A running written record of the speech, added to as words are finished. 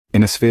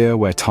In a sphere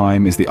where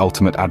time is the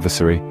ultimate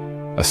adversary,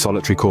 a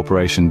solitary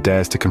corporation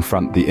dares to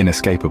confront the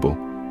inescapable.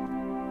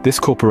 This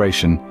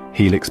corporation,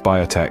 Helix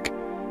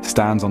Biotech,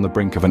 stands on the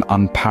brink of an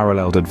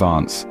unparalleled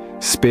advance,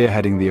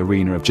 spearheading the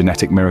arena of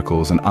genetic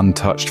miracles and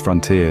untouched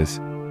frontiers.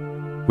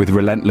 With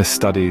relentless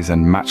studies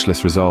and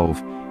matchless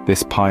resolve,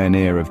 this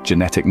pioneer of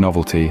genetic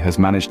novelty has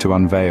managed to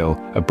unveil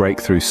a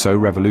breakthrough so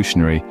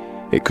revolutionary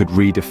it could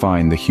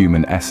redefine the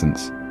human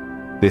essence.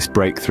 This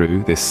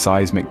breakthrough, this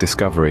seismic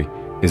discovery,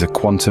 is a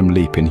quantum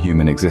leap in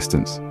human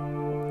existence.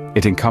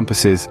 It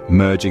encompasses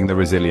merging the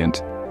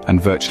resilient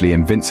and virtually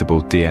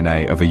invincible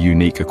DNA of a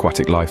unique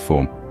aquatic life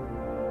form.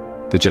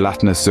 The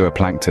gelatinous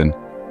zooplankton,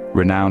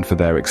 renowned for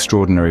their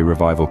extraordinary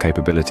revival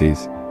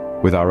capabilities,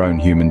 with our own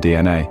human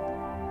DNA.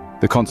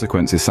 The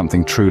consequence is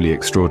something truly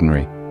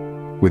extraordinary.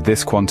 With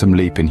this quantum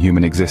leap in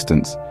human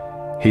existence,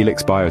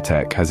 Helix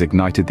Biotech has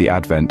ignited the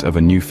advent of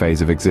a new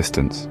phase of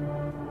existence.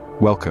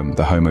 Welcome,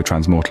 the Homo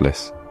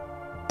Transmortalis.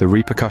 The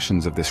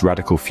repercussions of this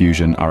radical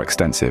fusion are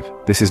extensive.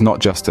 This is not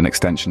just an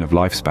extension of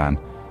lifespan,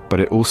 but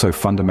it also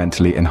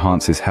fundamentally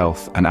enhances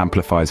health and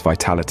amplifies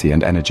vitality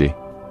and energy.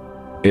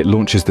 It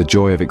launches the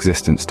joy of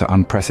existence to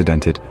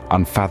unprecedented,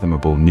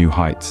 unfathomable new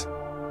heights.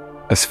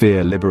 A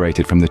sphere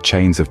liberated from the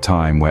chains of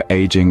time where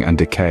aging and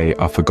decay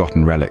are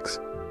forgotten relics.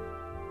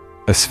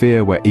 A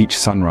sphere where each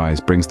sunrise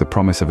brings the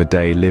promise of a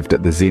day lived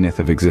at the zenith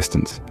of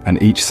existence,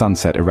 and each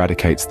sunset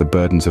eradicates the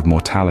burdens of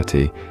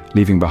mortality,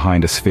 leaving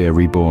behind a sphere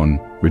reborn,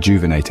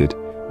 rejuvenated,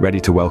 ready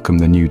to welcome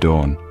the new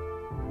dawn.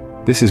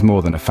 This is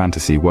more than a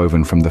fantasy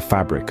woven from the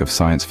fabric of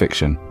science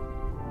fiction.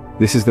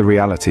 This is the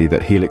reality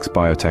that Helix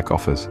Biotech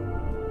offers.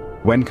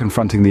 When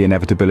confronting the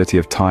inevitability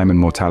of time and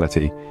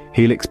mortality,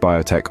 Helix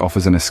Biotech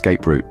offers an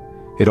escape route.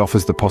 It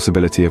offers the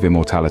possibility of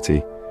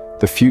immortality.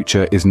 The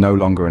future is no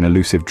longer an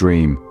elusive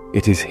dream.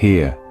 It is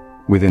here,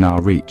 within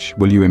our reach.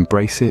 Will you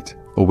embrace it,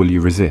 or will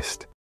you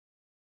resist?